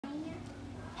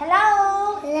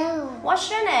Hello. Hello. What's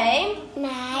your name?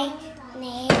 My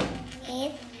name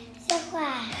is Gia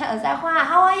Khoa. Gia Khoa.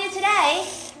 How are you today?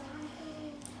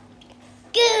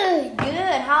 Good.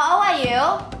 Good. How old are you?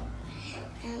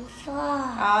 I'm 4.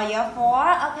 Oh, you're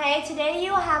 4. Okay. Today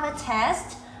you have a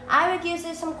test. I will give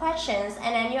you some questions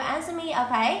and then you answer me.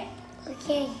 Okay?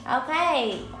 Okay.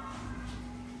 Okay.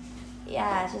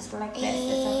 Yeah, just like this.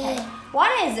 It's okay. What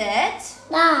is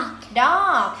it? Dog.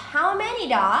 Dog. How many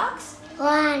dogs?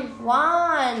 1.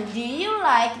 1. Do you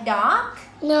like dog?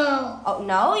 No. Oh,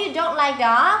 no, you don't like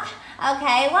dog?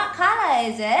 Okay, what color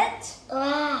is it?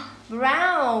 Wow.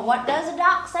 Brown. What does the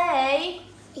dog say?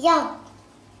 Yo.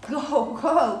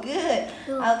 Go, good.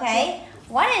 Okay,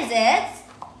 what is it?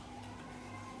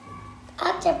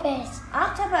 Octopus.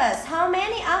 Octopus. How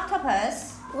many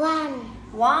octopus? 1.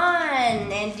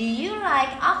 1. And do you like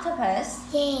octopus?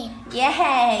 Yeah.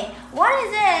 Yay. What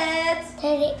is it?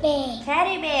 Teddy bear.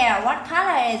 Teddy bear. What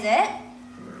color is it?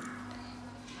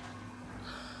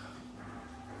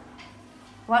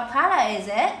 What color is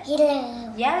it?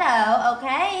 Yellow. Yellow.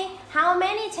 Okay. How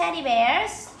many teddy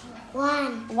bears?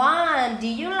 1. 1. Do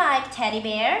you like teddy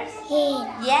bears?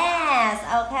 Yeah.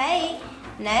 Yes. Okay.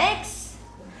 Next.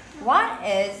 What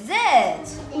is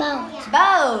it? Boat.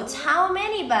 Boat. How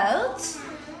many boats?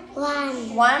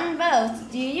 1. 1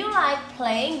 boat. Do you like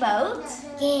playing boat?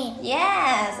 Yeah.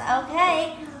 Yes.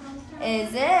 Okay.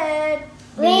 Is it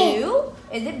blue?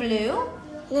 Is it blue?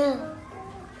 No.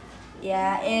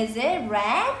 Yeah. Is it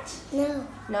red? No.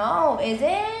 No. Is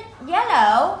it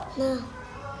yellow? No.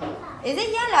 Is it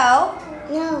yellow?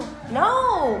 No.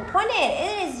 No. Point it.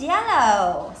 It is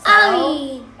yellow. So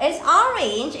Orange. it's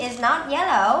orange. It's not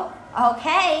yellow.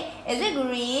 Okay. Is it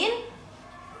green?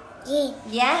 Yeah.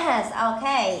 Yes.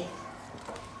 Okay.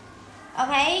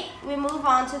 Okay. We move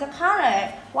on to the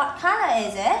color. What color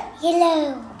is it?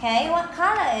 Yellow. Okay. What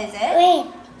color is it? Red.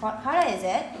 What color is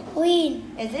it?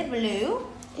 Green. Is it blue?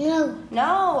 No.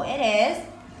 No. It is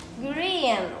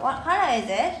green. What color is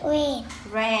it? Red.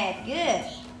 Red.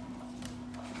 Good.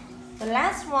 The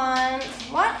last one.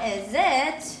 What is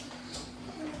it?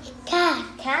 Cat.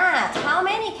 Cat. How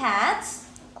many cats?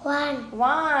 1. 1.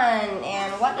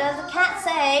 And what does the cat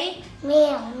say?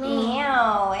 Meow. Meow.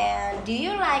 Meow. And do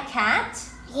you like cat?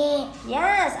 Yeah.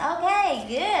 Yes. Okay.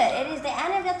 Good. It is the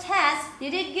end of the test. You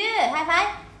did good. High five.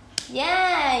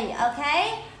 Yay.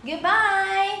 Okay.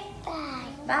 Goodbye. Bye.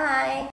 Bye.